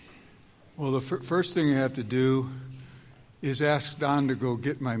Well, the first thing I have to do is ask Don to go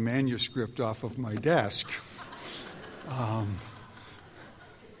get my manuscript off of my desk. I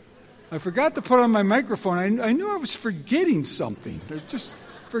forgot to put on my microphone. I knew I was forgetting something. Just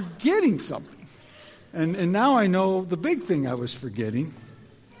forgetting something. And now I know the big thing I was forgetting.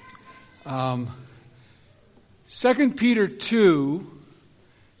 2 Peter 2,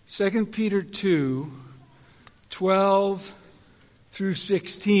 12 through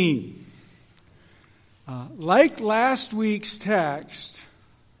 16. Like last week's text,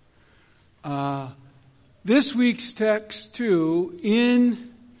 this week's text too,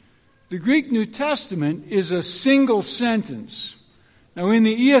 in the Greek New Testament, is a single sentence. Now in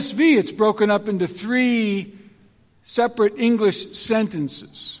the ESV, it's broken up into 3 separate English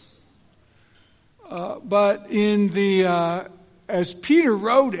sentences. But in the, as Peter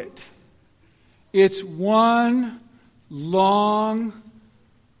wrote it, it's one long,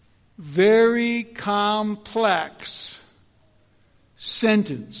 very complex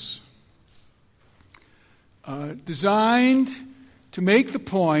sentence designed to make the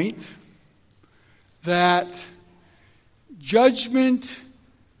point that judgment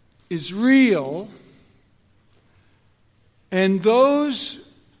is real, and those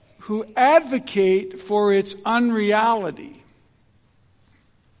who advocate for its unreality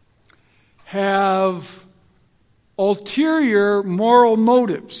have ulterior moral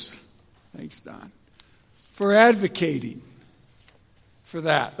motives. Thanks, Don, for advocating for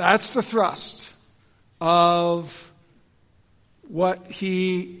that. That's the thrust of what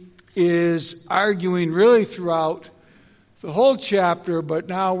he is arguing really throughout the whole chapter, but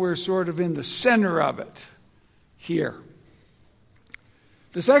now we're sort of in the center of it here.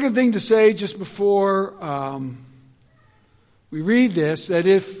 The second thing to say just before we read this, that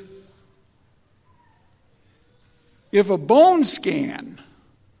if a bone scan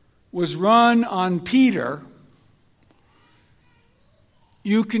was run on Peter,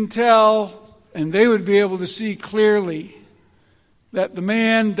 you can tell, and they would be able to see clearly, that the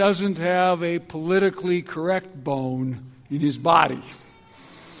man doesn't have a politically correct bone in his body.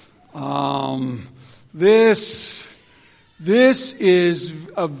 This is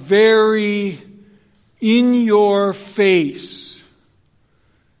a very in-your-face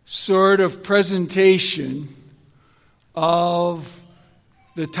sort of presentation of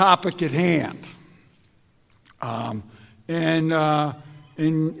the topic at hand.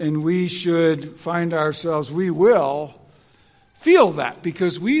 And we should find ourselves, we will feel that,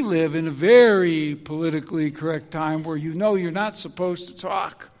 because we live in a very politically correct time where you know you're not supposed to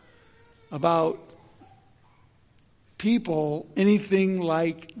talk about people anything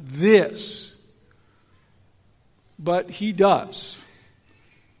like this. But he does.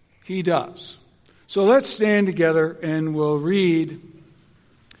 He does. So let's stand together and we'll read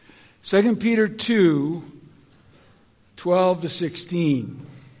 2 Peter 2, 12 to 16.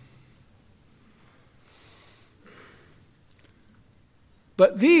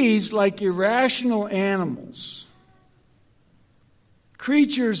 But these, like irrational animals,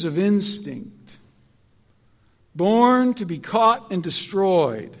 creatures of instinct, born to be caught and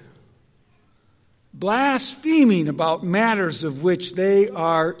destroyed, blaspheming about matters of which they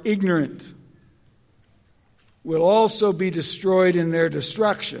are ignorant, will also be destroyed in their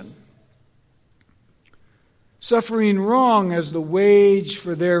destruction. Suffering wrong as the wage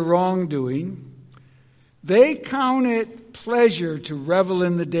for their wrongdoing, they count it pleasure to revel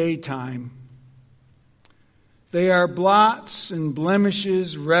in the daytime. They are blots and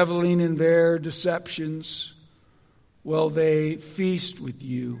blemishes, reveling in their deceptions, while they feast with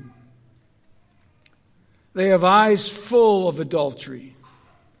you. They have eyes full of adultery,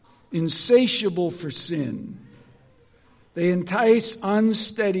 insatiable for sin. They entice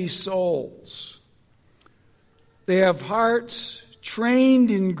unsteady souls. They have hearts trained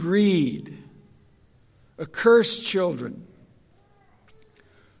in greed, accursed children,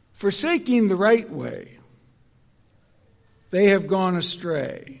 forsaking the right way. They have gone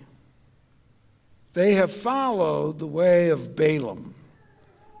astray. They have followed the way of Balaam,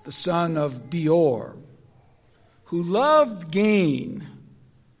 the son of Beor, who loved gain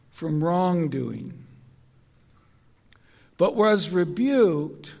from wrongdoing, but was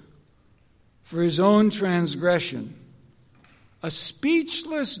rebuked for his own transgression. A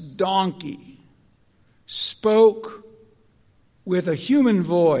speechless donkey spoke with a human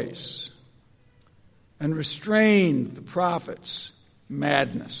voice and restrained the prophet's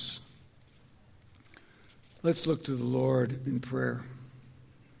madness. Let's look to the Lord in prayer.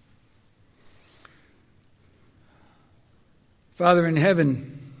 Father in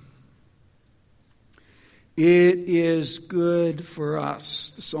heaven, It is good for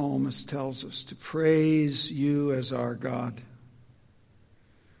us, the psalmist tells us, to praise you as our God.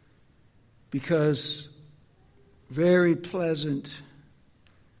 Because very pleasant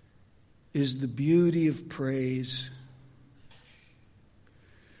is the beauty of praise.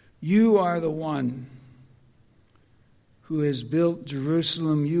 You are the one who has built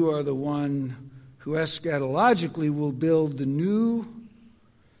Jerusalem. You are the one who eschatologically will build the new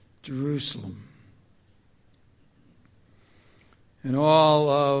Jerusalem. And all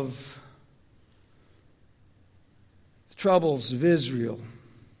of the troubles of Israel,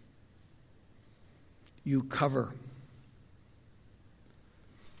 you cover.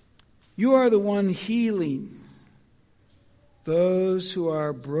 You are the one healing those who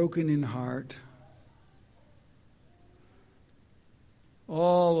are broken in heart.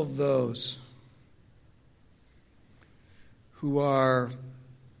 All of those who are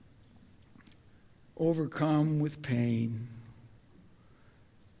overcome with pain.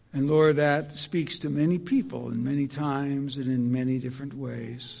 And Lord, that speaks to many people in many times and in many different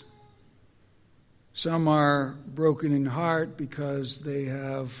ways. Some are broken in heart because they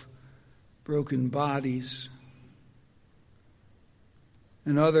have broken bodies.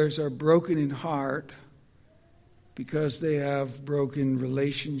 And others are broken in heart because they have broken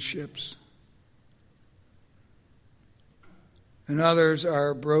relationships. And others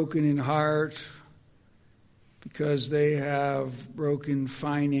are broken in heart because they have broken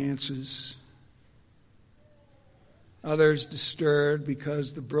finances. Others disturbed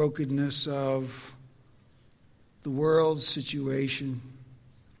because the brokenness of the world's situation.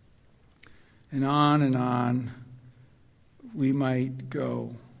 And on we might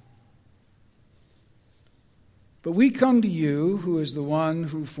go. But we come to you, who is the one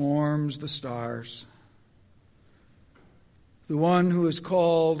who forms the stars, the one who has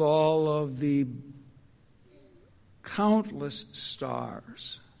called all of the countless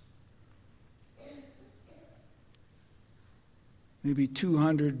stars, maybe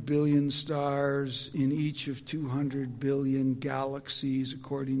 200 billion stars in each of 200 billion galaxies,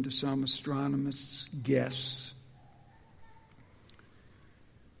 according to some astronomers' guess.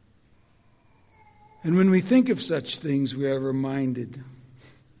 And when we think of such things, we are reminded,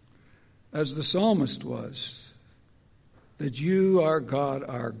 as the psalmist was, that you, our God,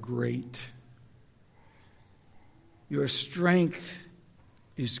 are great. Your strength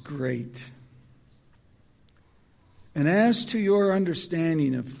is great. And as to your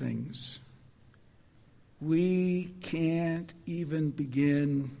understanding of things, we can't even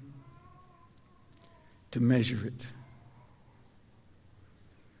begin to measure it.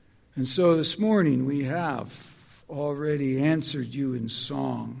 And so this morning we have already answered you in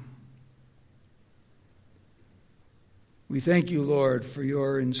song. We thank you, Lord, for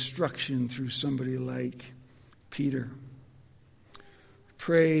your instruction through somebody like Peter.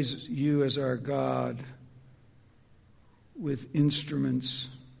 Praise you as our God with instruments.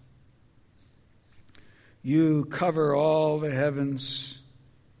 You cover all the heavens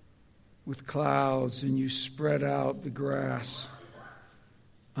with clouds, and you spread out the grass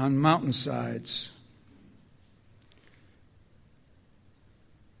on mountainsides.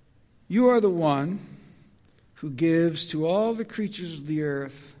 You are the one who gives to all the creatures of the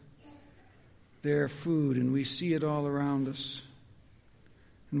earth their food, and we see it all around us.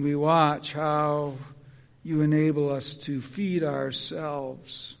 And we watch how you enable us to feed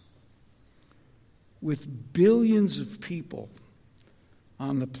ourselves with billions of people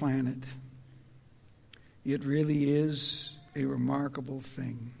on the planet. It really is a remarkable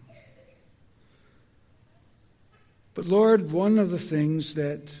thing. But Lord, one of the things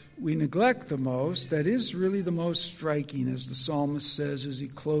that we neglect the most, that is really the most striking, as the psalmist says as he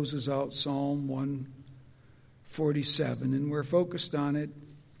closes out Psalm 147, and we're focused on it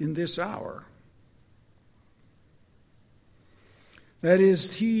in this hour. That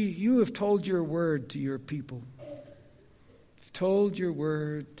is, you have told your word to your people. You've told your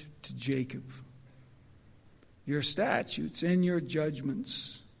word to Jacob. Your statutes and your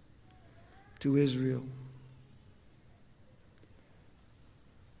judgments to Israel.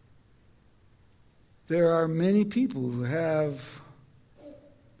 There are many people who have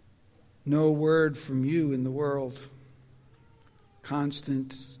no word from you in the world.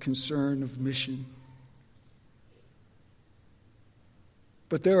 Constant concern of mission.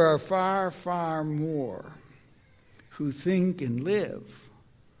 But there are far, far more who think and live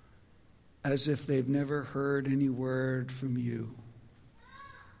as if they've never heard any word from you.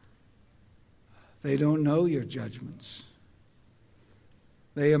 They don't know your judgments.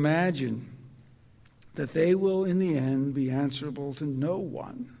 They imagine that they will in the end be answerable to no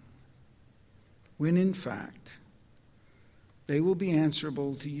one when in fact they will be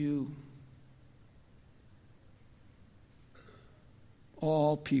answerable to you.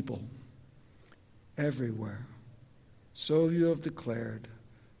 All people, everywhere. So you have declared,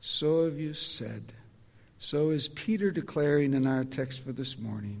 so have you said. So is Peter declaring in our text for this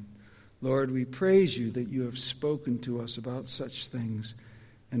morning. Lord, we praise you that you have spoken to us about such things,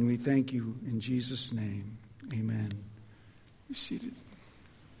 and we thank you in Jesus' name. Amen. Be seated.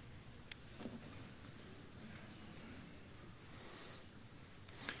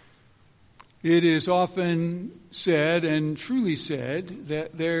 It is often said, and truly said,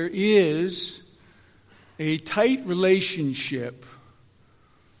 that there is a tight relationship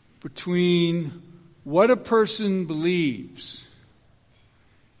between what a person believes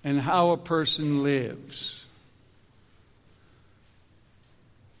and how a person lives.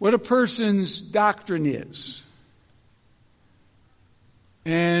 What a person's doctrine is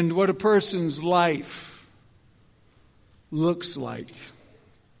and what a person's life looks like.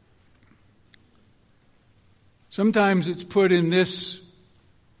 Sometimes it's put in this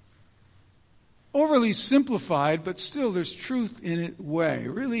overly simplified, but still there's truth in it way.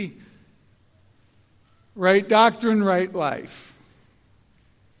 Really, right doctrine, right life.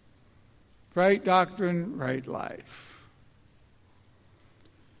 Right doctrine, right life.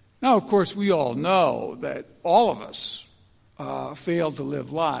 Now, of course, we all know that all of us fail to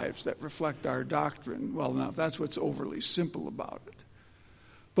live lives that reflect our doctrine. Well, now, that's what's overly simple about it.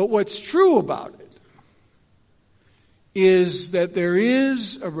 But what's true about it is that there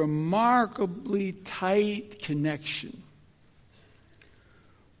is a remarkably tight connection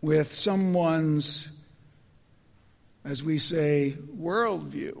with someone's, as we say,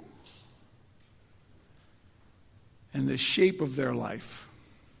 worldview and the shape of their life.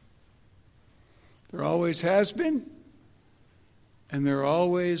 There always has been, and there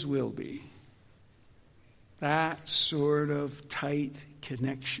always will be. That sort of tight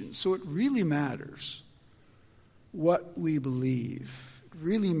connection. So it really matters what we believe. It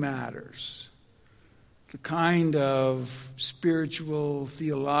really matters the kind of spiritual,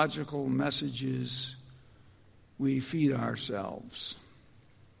 theological messages we feed ourselves.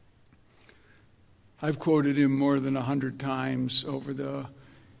 I've quoted him more than 100 times over the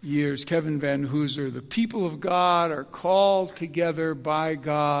years. Kevin Van Hooser, the people of God are called together by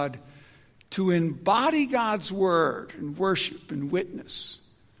God to embody God's word and worship and witness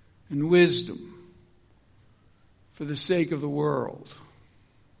and wisdom for the sake of the world.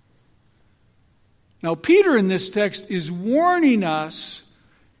 Now, Peter in this text is warning us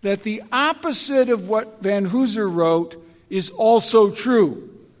that the opposite of what Van Hooser wrote is also true.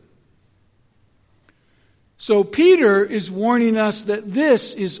 So Peter is warning us that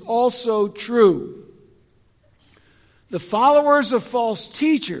this is also true. The followers of false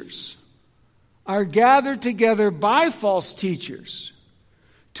teachers are gathered together by false teachers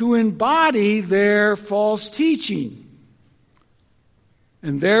to embody their false teaching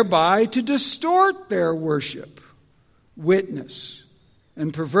and thereby to distort their worship, witness,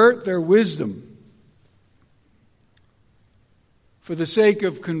 and pervert their wisdom for the sake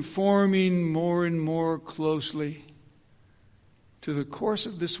of conforming more and more closely to the course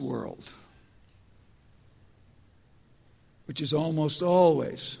of this world, which is almost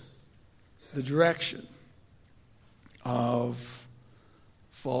always the direction of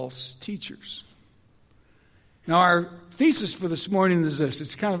false teachers. Now, our thesis for this morning is this.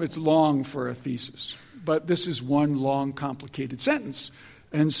 It's long for a thesis, but this is one long, complicated sentence.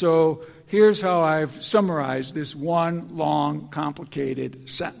 And so here's how I've summarized this one long, complicated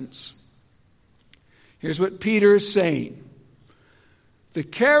sentence. Here's what Peter is saying. The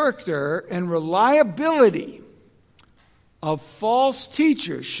character and reliability of false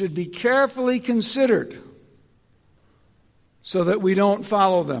teachers should be carefully considered so that we don't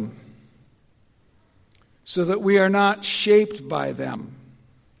follow them, so that we are not shaped by them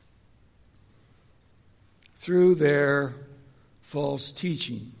through their false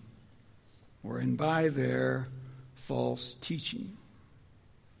teaching or in by their false teaching.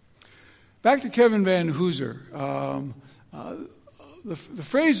 Back to Kevin Van Hooser. The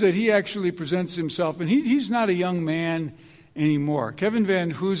phrase that he actually presents himself, and he's not a young man anymore. Kevin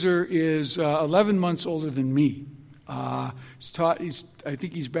Van Hooser is 11 months older than me. I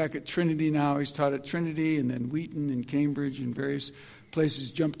think he's back at Trinity now. He's taught at Trinity and then Wheaton and Cambridge and various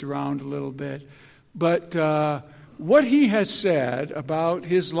places, jumped around a little bit. But what he has said about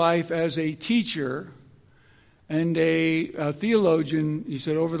his life as a teacher and a theologian, he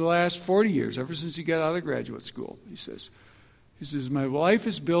said, over the last 40 years, ever since he got out of graduate school, he says, my life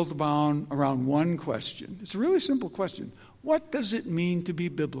is built around one question. It's a really simple question. What does it mean to be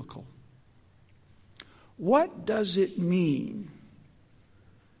biblical? What does it mean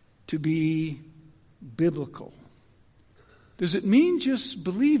to be biblical? Does it mean just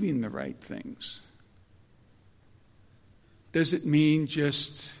believing the right things? Does it mean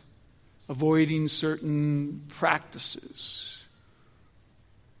just avoiding certain practices?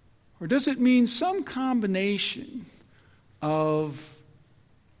 Or does it mean some combination of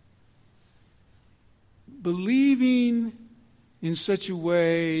believing in such a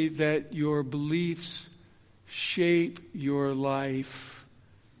way that your beliefs shape your life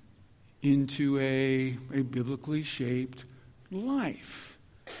into a biblically shaped life?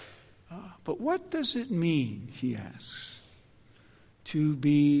 But what does it mean, he asks, to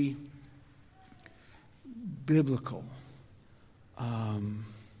be biblical? And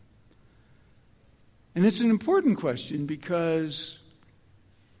it's an important question because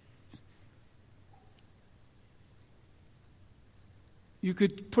you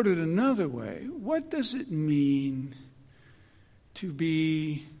could put it another way. What does it mean to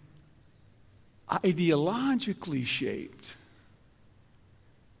be ideologically shaped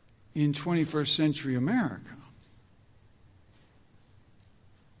in 21st century America?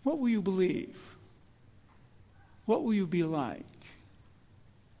 What will you believe? What will you be like?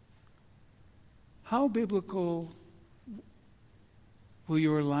 How biblical will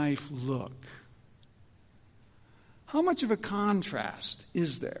your life look? How much of a contrast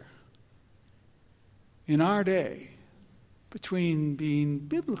is there in our day between being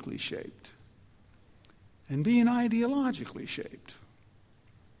biblically shaped and being ideologically shaped?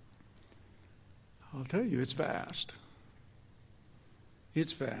 I'll tell you, it's vast.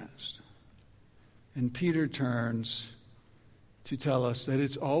 It's vast. And Peter turns to tell us that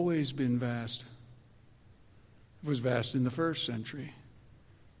it's always been vast. It was vast in the first century.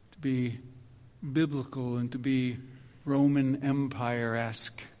 To be biblical and to be Roman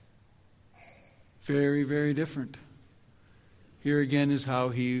Empire-esque. Very, very different. Here again is how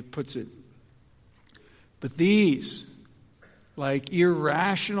he puts it. But these, like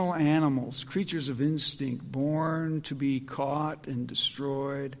irrational animals, creatures of instinct, born to be caught and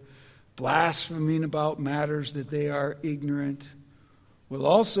destroyed, blaspheming about matters that they are ignorant, will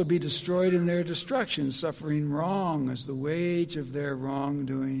also be destroyed in their destruction, suffering wrong as the wage of their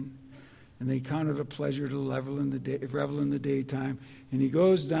wrongdoing. And they count it a pleasure to revel in the daytime. And he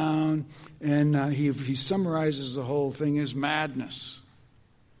goes down and he summarizes the whole thing as madness.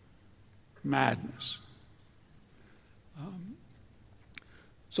 Madness.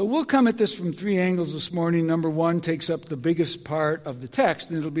 So we'll come at this from three angles this morning. Number one takes up the biggest part of the text,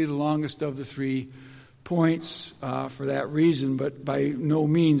 and it'll be the longest of the 3 points for that reason, but by no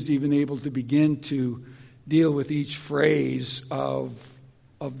means even able to begin to deal with each phrase of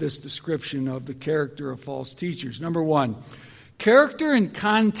this description of the character of false teachers. Number one, character and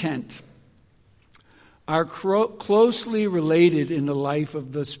content are closely related in the life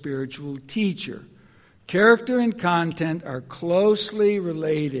of the spiritual teacher. Character and content are closely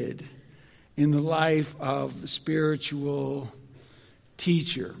related in the life of the spiritual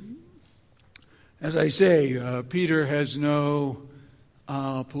teacher. As I say, Peter has no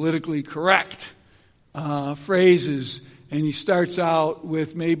politically correct phrases, and he starts out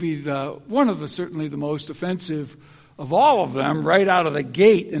with maybe certainly the most offensive of all of them right out of the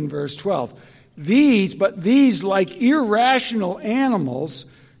gate in verse 12. These like irrational animals,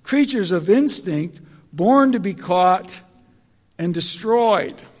 creatures of instinct, born to be caught and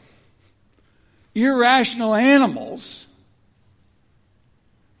destroyed. Irrational animals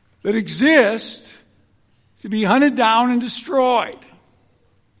that exist to be hunted down and destroyed.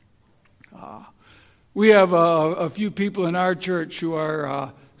 We have a few people in our church who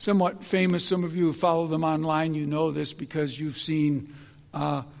are somewhat famous. Some of you who follow them online, you know this because you've seen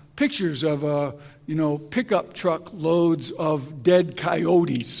pictures of pickup truck loads of dead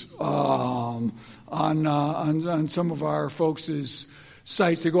coyotes on some of our folks'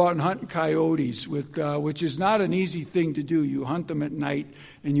 sites. They go out and hunt coyotes, which is not an easy thing to do. You hunt them at night,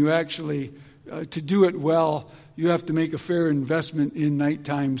 and you actually, to do it well, you have to make a fair investment in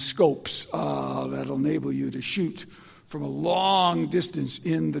nighttime scopes that'll enable you to shoot from a long distance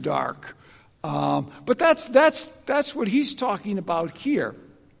in the dark. But that's what he's talking about here.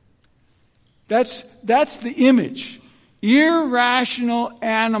 That's the image. Irrational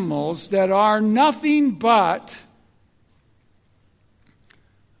animals that are nothing but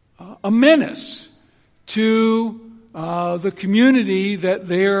a menace to the community that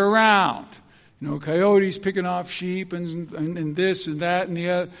they're around. Coyotes picking off sheep and this and that and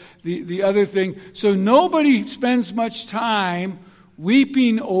the other thing. So nobody spends much time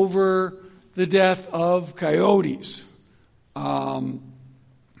weeping over the death of coyotes or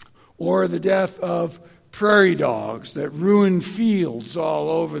the death of prairie dogs that ruin fields all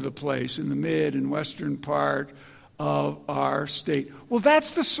over the place in the mid and western part of our state. Well,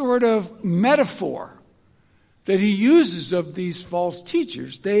 that's the sort of metaphor that he uses of these false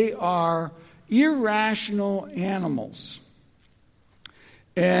teachers. They are irrational animals.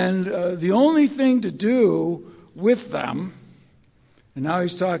 And the only thing to do with them, and now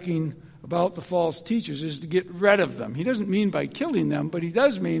he's talking about the false teachers, is to get rid of them. He doesn't mean by killing them, but he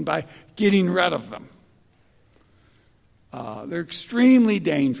does mean by getting rid of them. They're extremely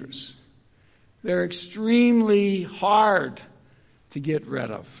dangerous. They're extremely hard to get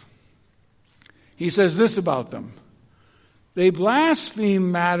rid of. He says this about them: they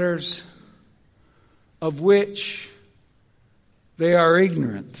blaspheme matters of which they are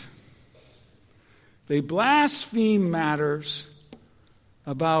ignorant. They blaspheme matters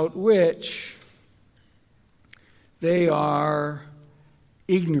about which they are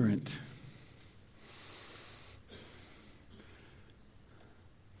ignorant.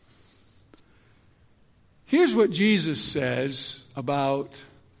 Here's what Jesus says about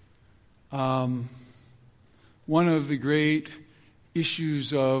one of the great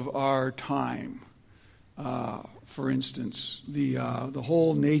issues of our time. For instance, the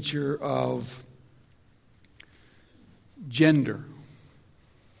whole nature of gender,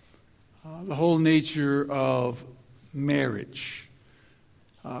 the whole nature of marriage.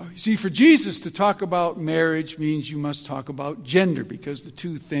 See, for Jesus to talk about marriage means you must talk about gender, because the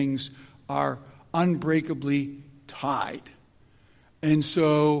two things are unbreakably tied. And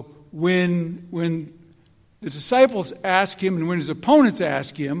so when the disciples ask him, and when his opponents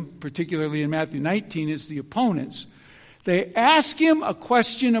ask him, particularly in Matthew 19, it's the opponents, they ask him a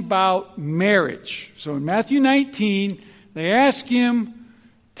question about marriage. So in Matthew 19, they ask him,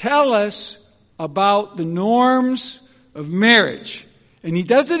 tell us about the norms of marriage. And he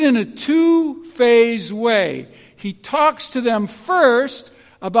does it in a two-phase way. He talks to them first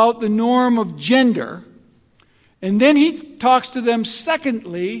about the norm of gender, and then he talks to them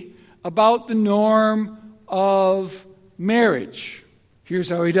secondly about the norm of marriage. Here's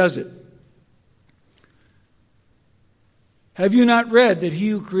how he does it. Have you not read that he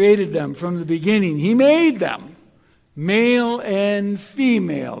who created them from the beginning, he made them male and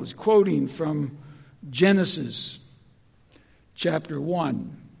female? He's quoting from Genesis chapter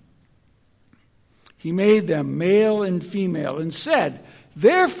 1. He made them male and female and said,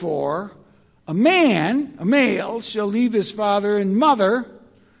 therefore, a male, shall leave his father and mother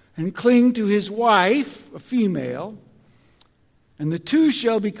and cling to his wife, a female, and the two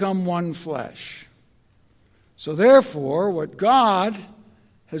shall become one flesh. So therefore, what God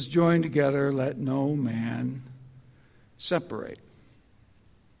has joined together, let no man separate.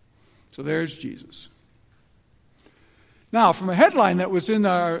 So there's Jesus. Now, from a headline that was in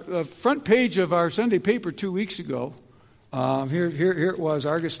the front page of our Sunday paper 2 weeks ago, here it was,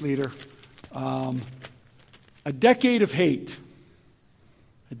 Argus Leader. A decade of hate.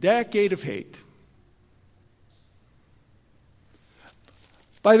 A decade of hate.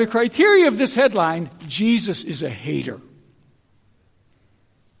 By the criteria of this headline, Jesus is a hater.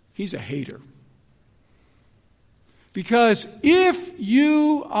 He's a hater. Because if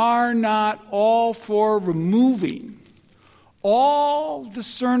you are not all for removing all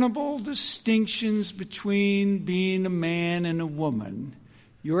discernible distinctions between being a man and a woman,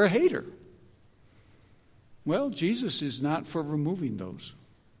 you're a hater. Well, Jesus is not for removing those.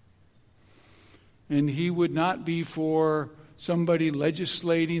 And he would not be for somebody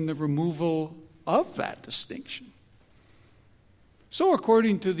legislating the removal of that distinction. So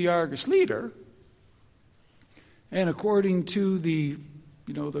according to the Argus Leader, and according to the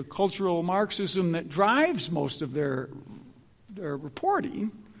cultural Marxism that drives most of their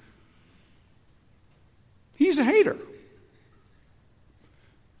reporting, he's a hater.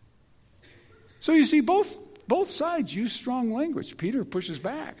 So you see, both sides use strong language. Peter pushes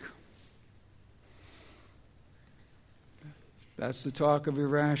back. That's the talk of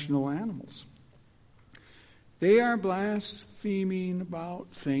irrational animals. They are blaspheming about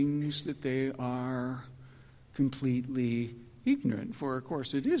things that they are completely ignorant. For, of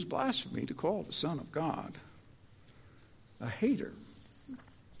course, it is blasphemy to call the Son of God a hater.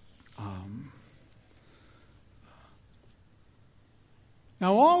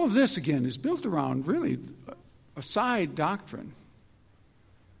 Now, all of this, again, is built around really a side doctrine.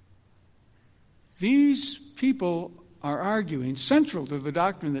 These people are arguing, central to the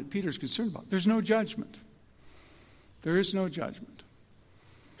doctrine that Peter's concerned about, there's no judgment. There is no judgment.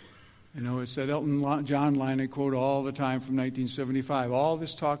 It's that Elton John line I quote all the time from 1975. All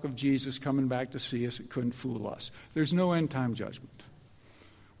this talk of Jesus coming back to see us, it couldn't fool us. There's no end-time judgment.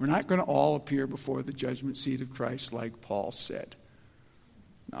 We're not going to all appear before the judgment seat of Christ like Paul said.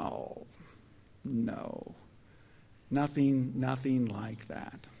 No. Nothing like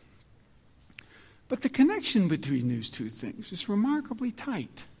that. But the connection between these two things is remarkably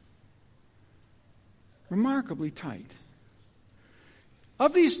tight. Remarkably tight.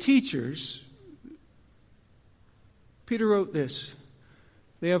 Of these teachers, Peter wrote this: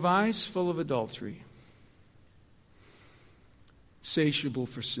 they have eyes full of adultery, satiable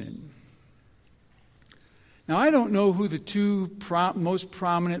for sin. Now, I don't know who the two most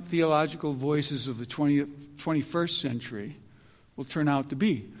prominent theological voices of the 21st century will turn out to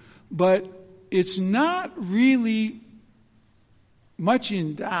be, but it's not really much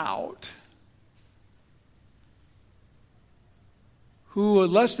in doubt who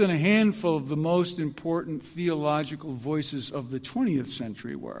less than a handful of the most important theological voices of the 20th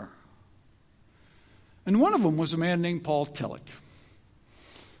century were. And one of them was a man named Paul Tillich.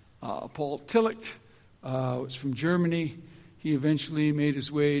 Paul Tillich was from Germany. He eventually made his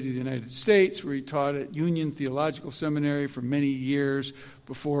way to the United States, where he taught at Union Theological Seminary for many years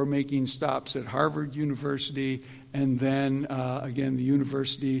before making stops at Harvard University and then again the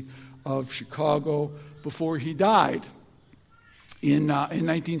University of Chicago before he died in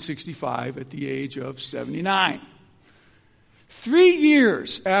 1965 at the age of 79. 3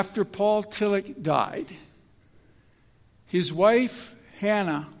 years after Paul Tillich died, his wife,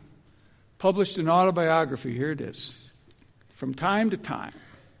 Hannah, published an autobiography. Here it is. From time to time.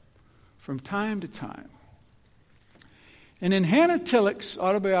 And in Hannah Tillich's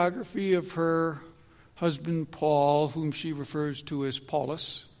autobiography of her husband Paul, whom she refers to as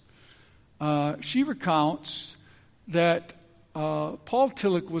Paulus, she recounts that Paul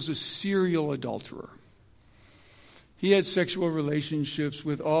Tillich was a serial adulterer. He had sexual relationships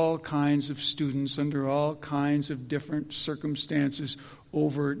with all kinds of students under all kinds of different circumstances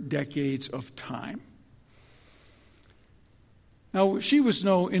over decades of time. Now, she was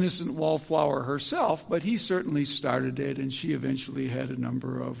no innocent wallflower herself, but he certainly started it, and she eventually had a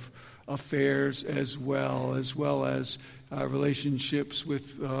number of affairs as well as relationships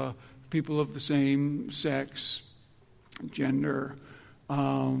with people of the same sex, gender.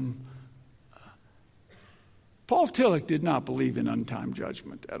 Paul Tillich did not believe in untimed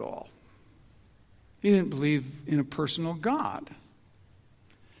judgment at all. He didn't believe in a personal God.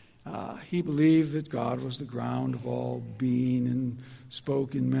 He believed that God was the ground of all being and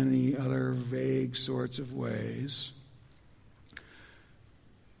spoke in many other vague sorts of ways.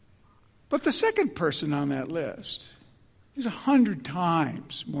 But the second person on that list is 100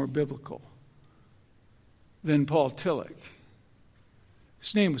 times more biblical than Paul Tillich.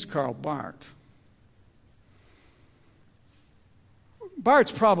 His name was Karl Barth.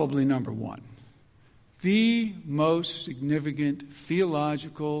 Barth's probably number one. The most significant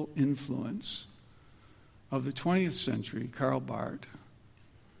theological influence of the 20th century, Karl Barth.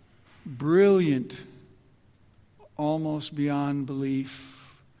 Brilliant, almost beyond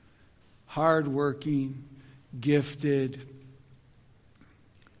belief, hardworking, gifted,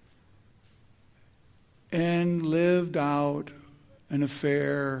 and lived out an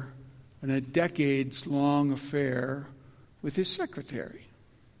affair, a decades-long affair with his secretary,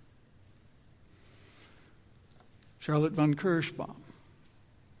 Charlotte von Kirschbaum.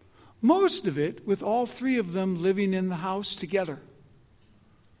 Most of it with all three of them living in the house together.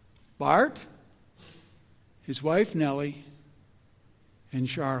 Barth, his wife Nellie, and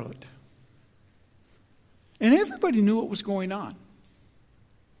Charlotte. And everybody knew what was going on.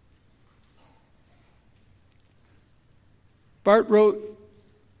 Barth wrote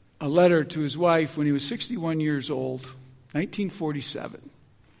a letter to his wife when he was 61 years old, 1947.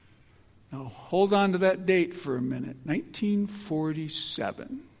 Now, hold on to that date for a minute.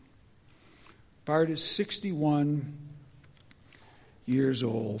 1947. Barth is 61 years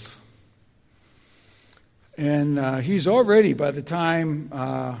old. And he's already, by the time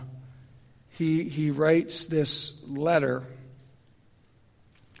he writes this letter,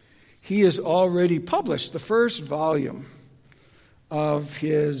 he has already published the first volume of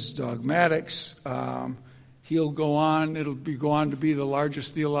his dogmatics. He'll go on. It'll go on to be the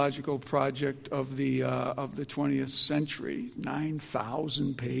largest theological project of the 20th century.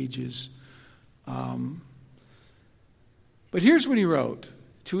 9,000 pages. But here's what he wrote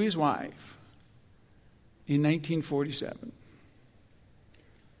to his wife in 1947.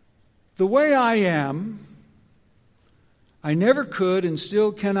 The way I am, I never could and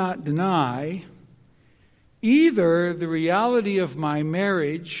still cannot deny either the reality of my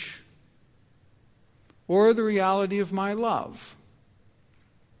marriage or the reality of my love.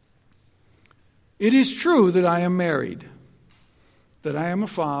 It is true that I am married. that I am a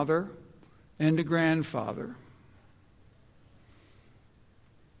father and a grandfather.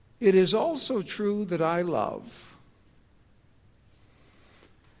 It is also true that I love.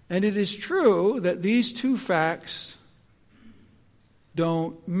 And it is true that these two facts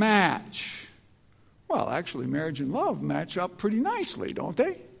don't match. Well, actually, marriage and love match up pretty nicely, don't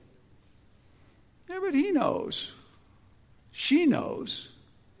they? Yeah, but he knows. She knows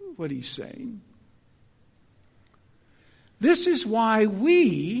what he's saying. This is why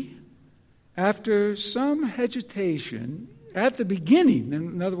we, after some hesitation, at the beginning,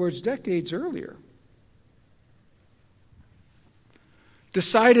 in other words, decades earlier,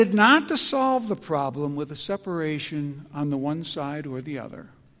 decided not to solve the problem with a separation on the one side or the other.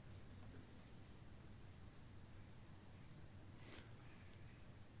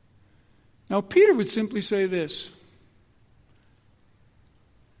 Now, Peter would simply say this.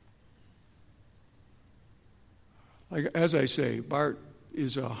 Like, as I say, Bart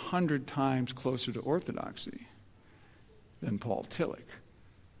is 100 times closer to orthodoxy than Paul Tillich.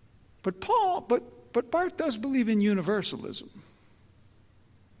 But Bart does believe in universalism.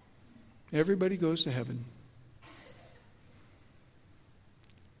 Everybody goes to heaven.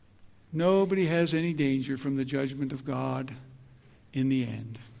 Nobody has any danger from the judgment of God in the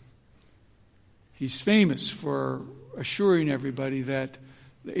end. He's famous for assuring everybody that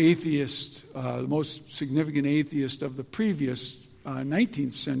the atheist, the most significant atheist of the previous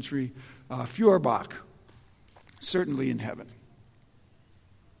 19th century, Feuerbach, certainly in heaven.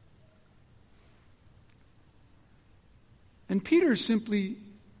 And Peter is simply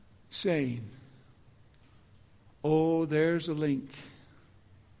saying, oh, there's a link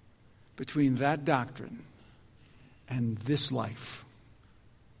between that doctrine and this life.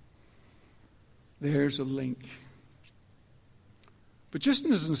 There's a link. But just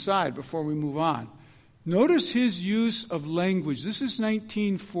as an aside, before we move on, notice his use of language. This is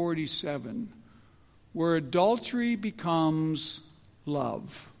 1947, where adultery becomes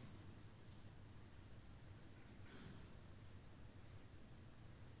love.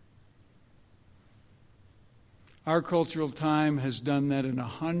 Our cultural time has done that in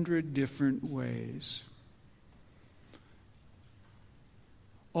 100 different ways.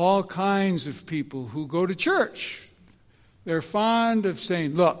 All kinds of people who go to church, they're fond of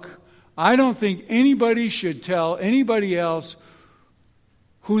saying, look, I don't think anybody should tell anybody else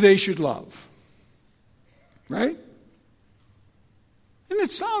who they should love. Right? And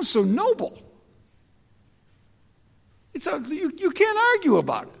it sounds so noble. You can't argue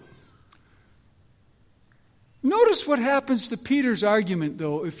about it. Notice what happens to Peter's argument,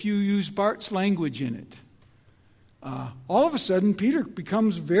 though, if you use Bart's language in it. All of a sudden, Peter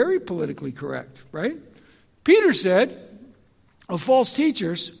becomes very politically correct, right? Peter said of false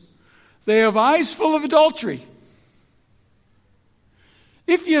teachers, they have eyes full of adultery.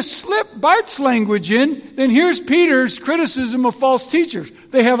 If you slip Bart's language in, then here's Peter's criticism of false teachers.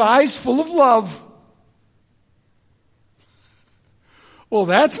 They have eyes full of love. Well,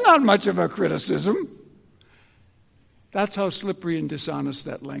 that's not much of a criticism. That's how slippery and dishonest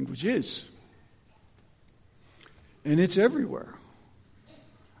that language is. And it's everywhere.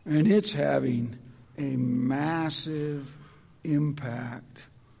 And it's having a massive impact.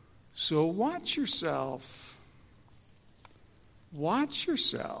 So watch yourself. Watch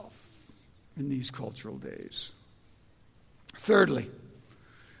yourself in these cultural days. Thirdly,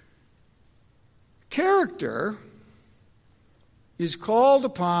 character is called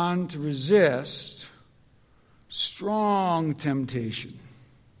upon to resist strong temptation.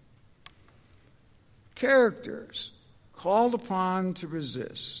 Characters called upon to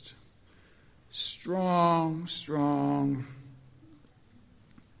resist strong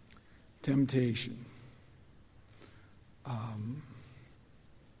temptation.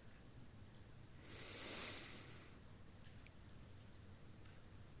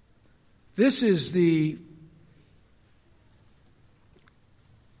 This is the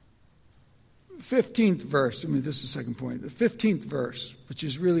 15th verse. This is the second point. The 15th verse, which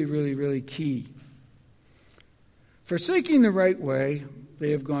is really key. Forsaking the right way,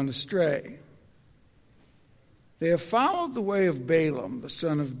 they have gone astray. They have followed the way of Balaam, the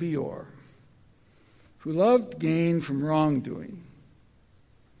son of Beor, who loved gain from wrongdoing,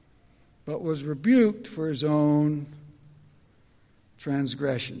 but was rebuked for his own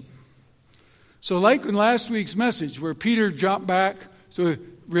transgression. So like in last week's message, where Peter jumped back, so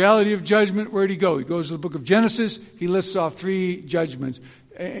reality of judgment, where'd he go? He goes to the book of Genesis, he lists off 3 judgments.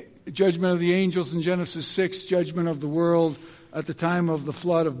 Judgment of the angels in Genesis 6, judgment of the world at the time of the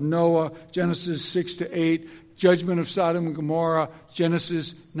flood of Noah, Genesis 6 to 8, judgment of Sodom and Gomorrah,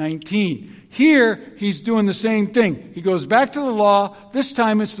 Genesis 19. Here, he's doing the same thing. He goes back to the law. This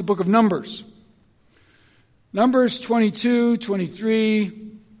time it's the book of Numbers. Numbers 22,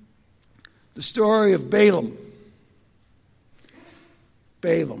 23, the story of Balaam.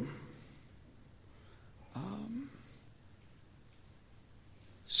 Balaam.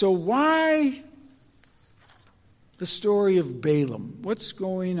 So why the story of Balaam? What's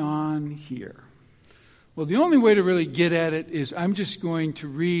going on here? Well, the only way to really get at it is I'm just going to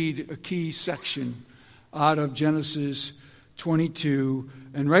read a key section out of Genesis 22.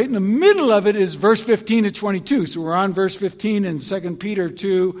 And right in the middle of it is verse 15 to 22. So we're on verse 15 in 2 Peter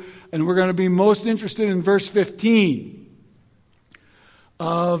 2. And we're going to be most interested in verse 15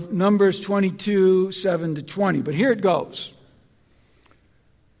 of Numbers 22, 7 to 20. But here it goes.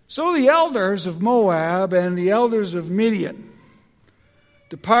 So the elders of Moab and the elders of Midian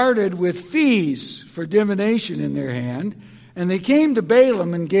departed with fees for divination in their hand, and they came to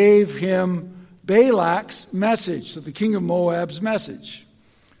Balaam and gave him Balak's message, so the king of Moab's message.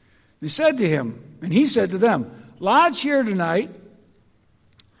 They said to him, and he said to them, "Lodge here tonight,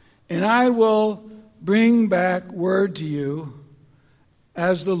 and I will bring back word to you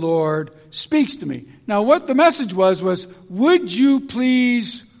as the Lord speaks to me." Now what the message was, would you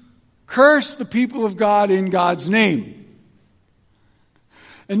please curse the people of God in God's name?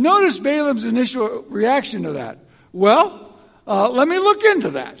 And notice Balaam's initial reaction to that. Well, let me look into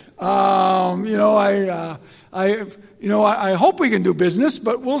that. I hope we can do business,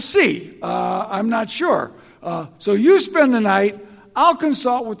 but we'll see. I'm not sure. So you spend the night. I'll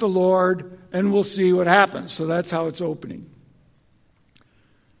consult with the Lord, and we'll see what happens. So that's how it's opening.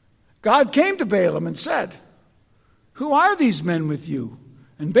 God came to Balaam and said, "Who are these men with you?"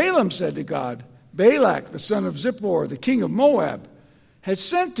 And Balaam said to God, "Balak, the son of Zippor, the king of Moab, has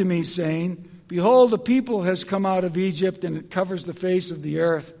sent to me, saying, Behold, a people has come out of Egypt, and it covers the face of the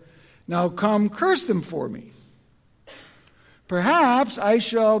earth. Now come, curse them for me. Perhaps I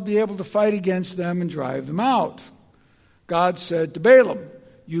shall be able to fight against them and drive them out." God said to Balaam,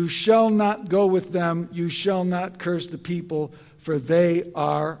 "You shall not go with them. You shall not curse the people, for they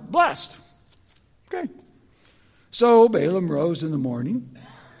are blessed." Okay. So Balaam rose in the morning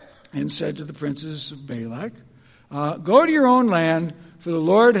and said to the princes of Balak, "Go to your own land, for the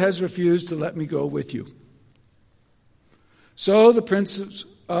Lord has refused to let me go with you." So the princes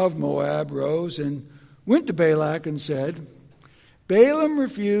of Moab rose and went to Balak and said, "Balaam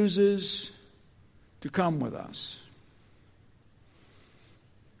refuses to come with us."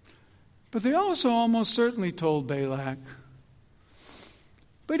 But they also almost certainly told Balak,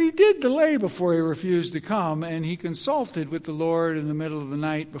 but he did delay before he refused to come, and he consulted with the Lord in the middle of the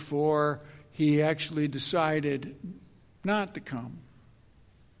night before he actually decided not to come.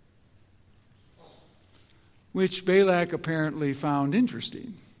 Which Balak apparently found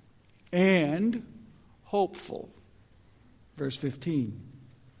interesting and hopeful. Verse 15.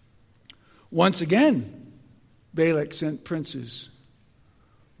 Once again, Balak sent princes,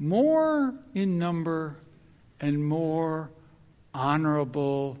 more in number and more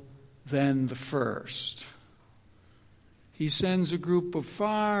honorable than the first. He sends a group of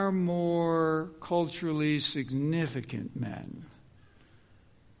far more culturally significant men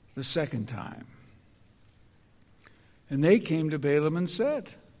the second time. And they came to Balaam and said,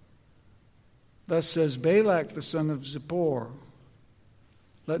 "Thus says Balak the son of Zippor,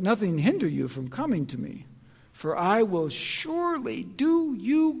 let nothing hinder you from coming to me, for I will surely do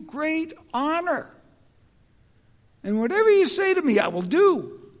you great honor. And whatever you say to me, I will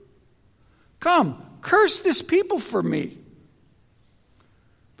do. Come, curse this people for me."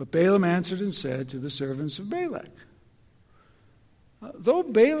 But Balaam answered and said to the servants of Balak, "Though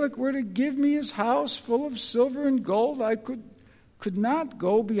Balak were to give me his house full of silver and gold, I could not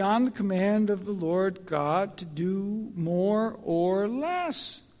go beyond the command of the Lord God to do more or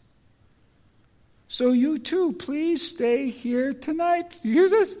less. So you too, please stay here tonight." Do you hear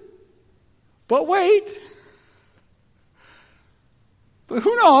this? But wait. But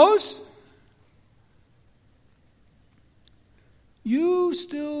who knows? "You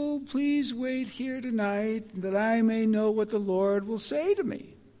still please wait here tonight, that I may know what the Lord will say to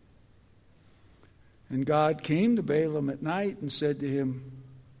me." And God came to Balaam at night and said to him,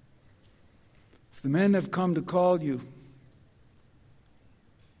 "If the men have come to call you,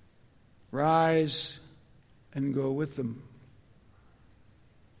 rise and go with them.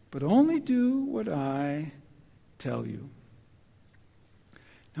 But only do what I tell you."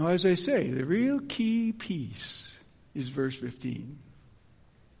 Now, as I say, the real key piece is verse 15.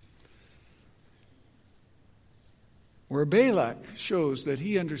 Where Balak shows that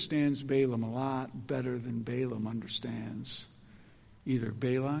he understands Balaam a lot better than Balaam understands either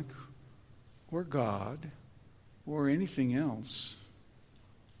Balak or God or anything else.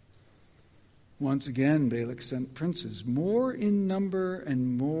 Once again, Balak sent princes, more in number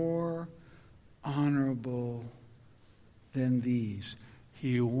and more honorable than these.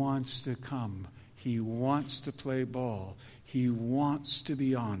 He wants to come. He wants to play ball. He wants to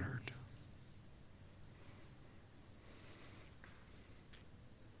be honored.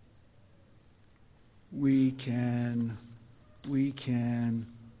 We can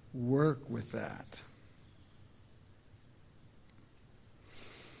work with that.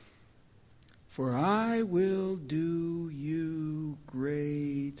 For I will do you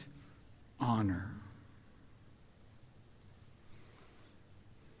great honor.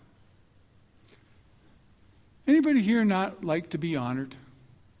 Anybody here not like to be honored?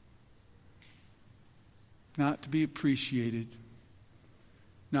 Not to be appreciated?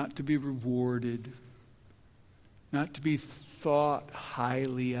 Not to be rewarded? Not to be thought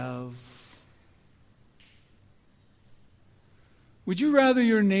highly of? Would you rather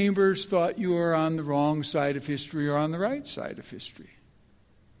your neighbors thought you were on the wrong side of history or on the right side of history?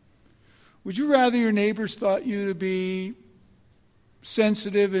 Would you rather your neighbors thought you to be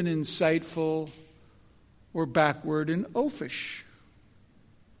sensitive and insightful or backward and oafish?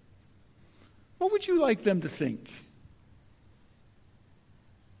 What would you like them to think?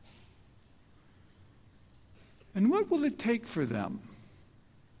 And what will it take for them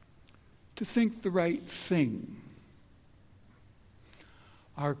to think the right thing?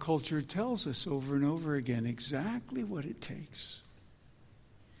 Our culture tells us over and over again exactly what it takes.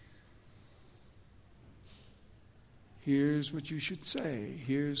 Here's what you should say.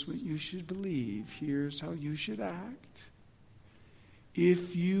 Here's what you should believe. Here's how you should act.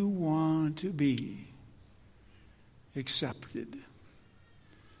 If you want to be accepted,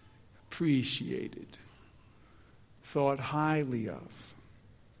 appreciated, thought highly of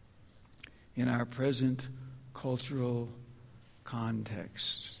in our present cultural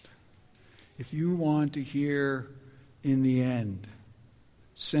context. If you want to hear, in the end,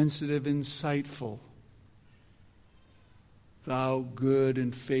 sensitive, insightful, thou good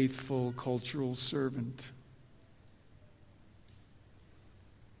and faithful cultural servant.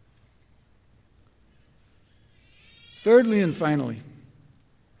 Thirdly and finally,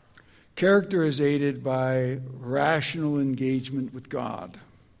 character is aided by rational engagement with God.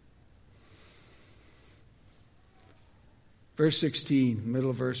 Verse 16,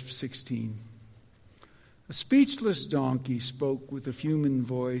 middle of verse 16. A speechless donkey spoke with a human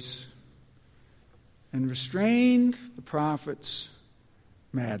voice and restrained the prophet's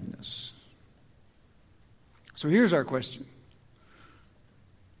madness. So here's our question.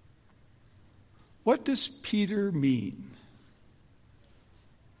 What does Peter mean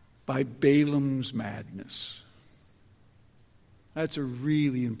by Balaam's madness? That's a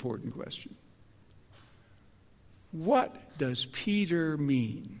really important question. What does Peter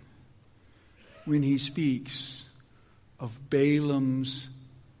mean when he speaks of Balaam's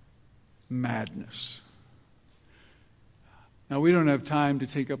madness? Now, we don't have time to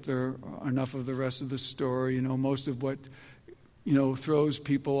take up enough of the rest of the story. Most of what throws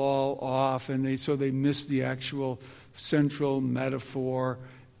people all off, and so they miss the actual central metaphor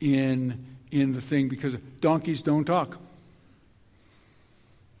in the thing, because donkeys don't talk.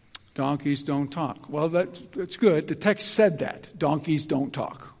 Donkeys don't talk. Well, that's good. The text said that. Donkeys don't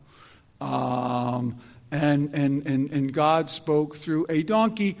talk. And God spoke through a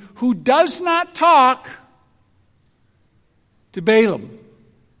donkey who does not talk to Balaam.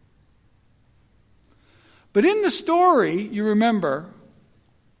 But in the story, you remember,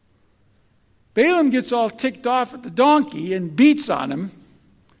 Balaam gets all ticked off at the donkey and beats on him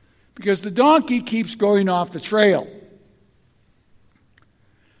because the donkey keeps going off the trail.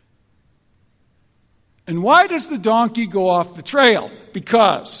 And why does the donkey go off the trail?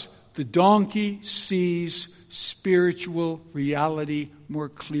 Because the donkey sees spiritual reality more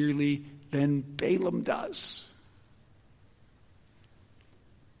clearly than Balaam does.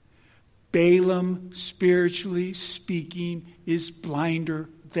 Balaam, spiritually speaking, is blinder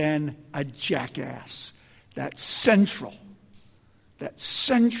than a jackass. That's central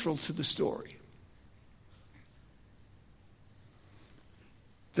to the story.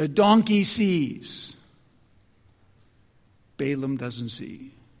 The donkey sees. Balaam doesn't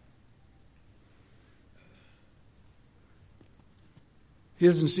see. He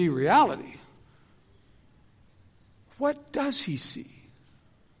doesn't see reality. What does he see?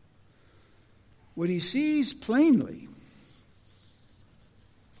 What he sees plainly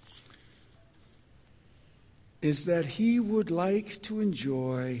is that he would like to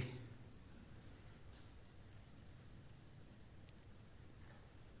enjoy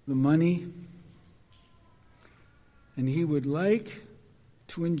the money, and he would like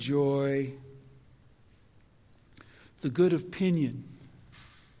to enjoy the good opinion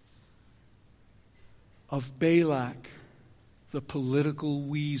of Balak, the political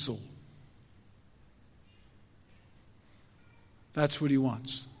weasel. That's what he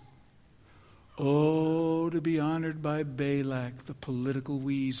wants. Oh, to be honored by Balak, the political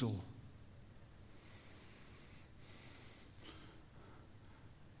weasel.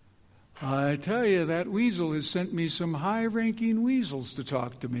 I tell you, that weasel has sent me some high-ranking weasels to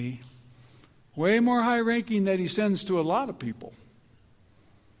talk to me. Way more high-ranking than he sends to a lot of people.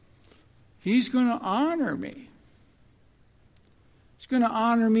 He's going to honor me. He's going to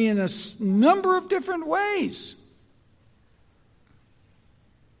honor me in a number of different ways.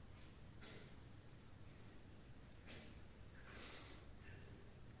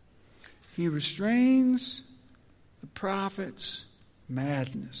 He restrains the prophet's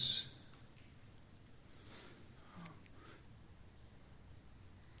madness.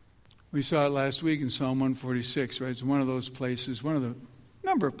 We saw it last week in Psalm 146, right? It's one of those places, one of the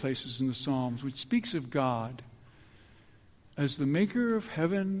number of places in the Psalms, which speaks of God as the maker of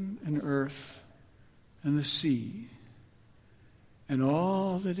heaven and earth and the sea and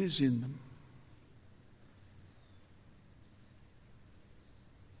all that is in them.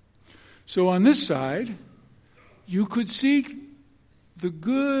 So on this side, you could seek the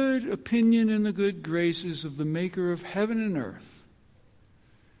good opinion and the good graces of the maker of heaven and earth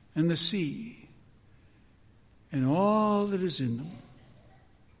and the sea and all that is in them.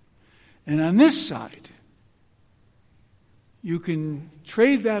 And on this side, you can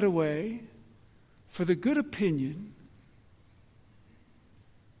trade that away for the good opinion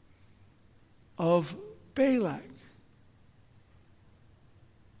of Balak,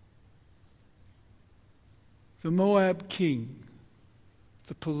 the Moab king,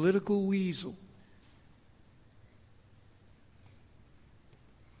 the political weasel.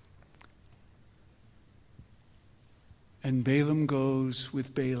 And Balaam goes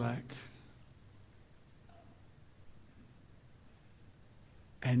with Balak.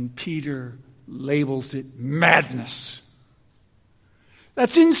 And Peter labels it madness.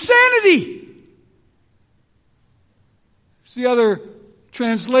 That's insanity. It's the other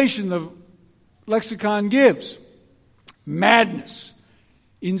translation the lexicon gives. Madness.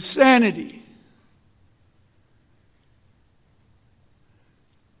 Insanity.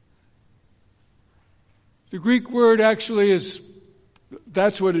 The Greek word actually is,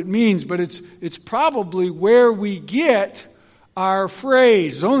 that's what it means, but it's probably where we get our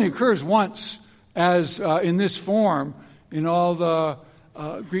phrase. It only occurs once as in this form in all the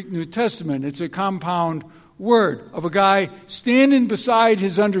Greek New Testament. It's a compound word of a guy standing beside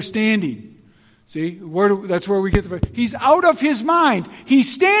his understanding. See, that's where we get the. He's out of his mind. He's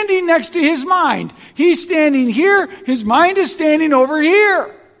standing next to his mind. He's standing here. His mind is standing over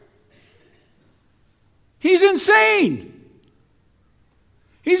here. He's insane.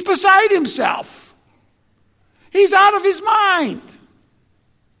 He's beside himself. He's out of his mind.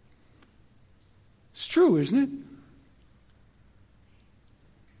 It's true, isn't it?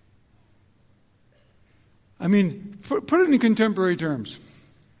 I mean, put it in contemporary terms.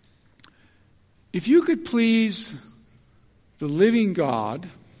 If you could please the living God,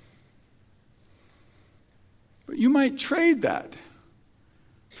 but you might trade that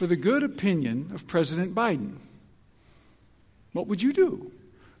for the good opinion of President Biden, what would you do?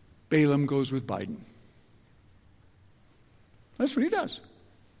 Balaam goes with Biden. That's what he does.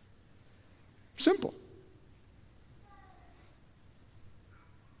 Simple.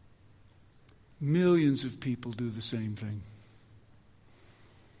 Millions of people do the same thing.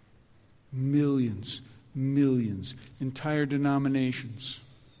 Millions, entire denominations.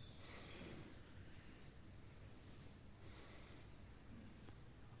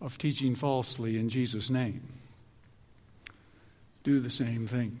 Of teaching falsely in Jesus' name do the same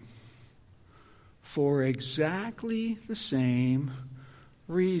thing for exactly the same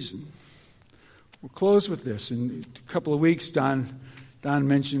reason. We'll close with this. In a couple of weeks, Don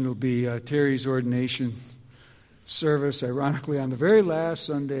mentioned it'll be Terry's ordination service. Ironically, on the very last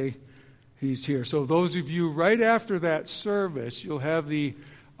Sunday he's here. So those of you right after that service, you'll have the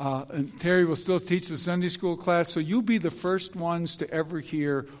and Terry will still teach the Sunday school class, so you'll be the first ones to ever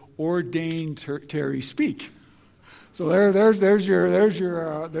hear ordained Terry speak. So there's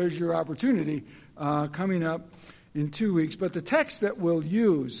your opportunity coming up in 2 weeks. But the text that we'll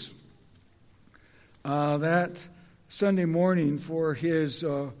use that Sunday morning for his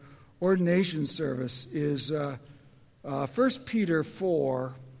ordination service is 1 Peter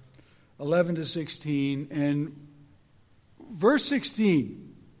 4, 11 to 16, and verse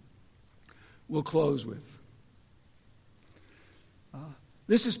 16 we'll close with.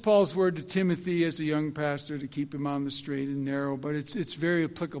 This is Paul's word to Timothy as a young pastor to keep him on the straight and narrow, but it's very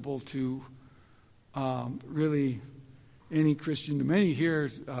applicable to really any Christian, to many here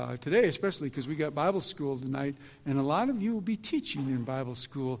today, especially because we got Bible school tonight, and a lot of you will be teaching in Bible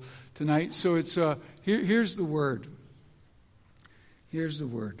school tonight. So it's here's the word. Here's the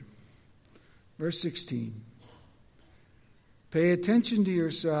word. Verse 16. Pay attention to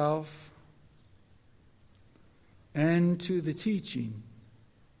yourself and to the teaching.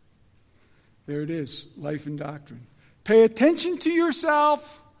 There it is, life and doctrine. Pay attention to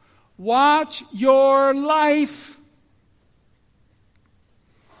yourself. Watch your life.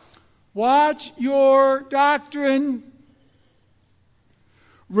 Watch your doctrine.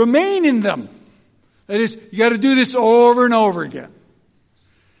 Remain in them. That is, you got to do this over and over again.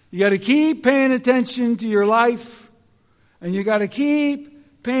 You got to keep paying attention to your life, and you got to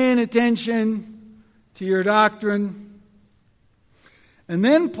keep paying attention to your doctrine. And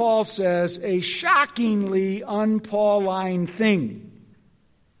then Paul says a shockingly un-Pauline thing.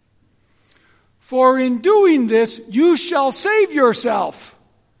 For in doing this, you shall save yourself.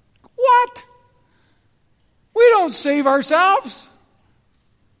 What? We don't save ourselves.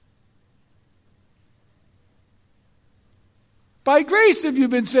 By grace have you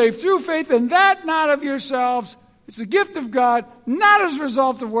been saved through faith, and that not of yourselves. It's a gift of God, not as a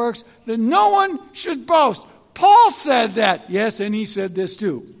result of works, that no one should boast. Paul said that. Yes, and he said this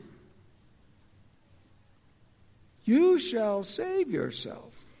too. You shall save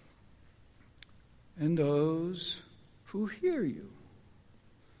yourself and those who hear you.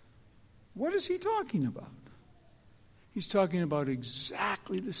 What is he talking about? He's talking about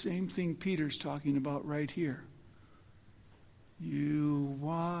exactly the same thing Peter's talking about right here. You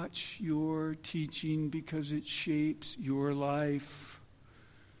watch your teaching because it shapes your life.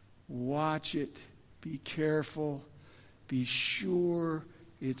 Watch it. Be careful. Be sure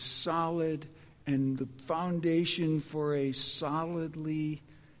it's solid. And the foundation for a solidly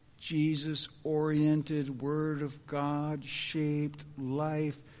Jesus-oriented, Word of God-shaped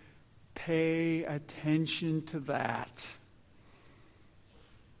life. Pay attention to that.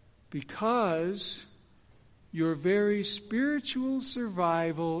 Because your very spiritual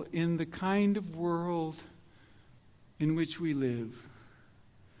survival in the kind of world in which we live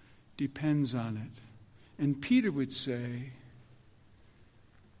depends on it. And Peter would say,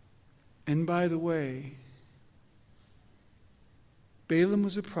 and by the way, Balaam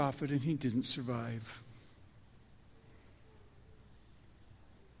was a prophet and he didn't survive.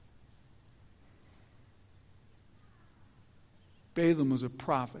 Balaam was a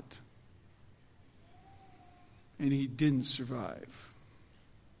prophet and he didn't survive.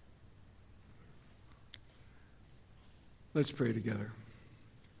 Let's pray together.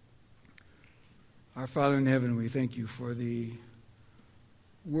 Our Father in heaven, we thank you for the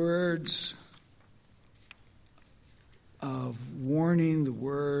words of warning, the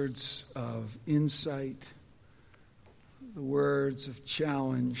words of insight, the words of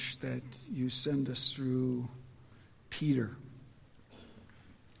challenge that you send us through Peter.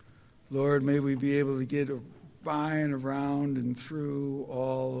 Lord, may we be able to get by and around and through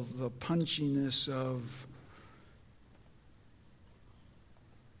all of the punchiness of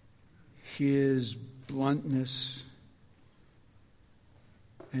his bluntness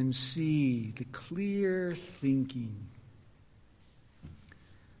and see the clear thinking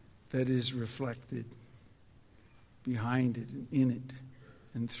that is reflected behind it and in it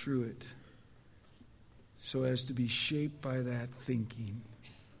and through it, so as to be shaped by that thinking.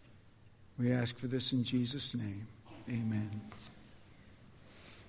 We ask for this in Jesus' name. Amen.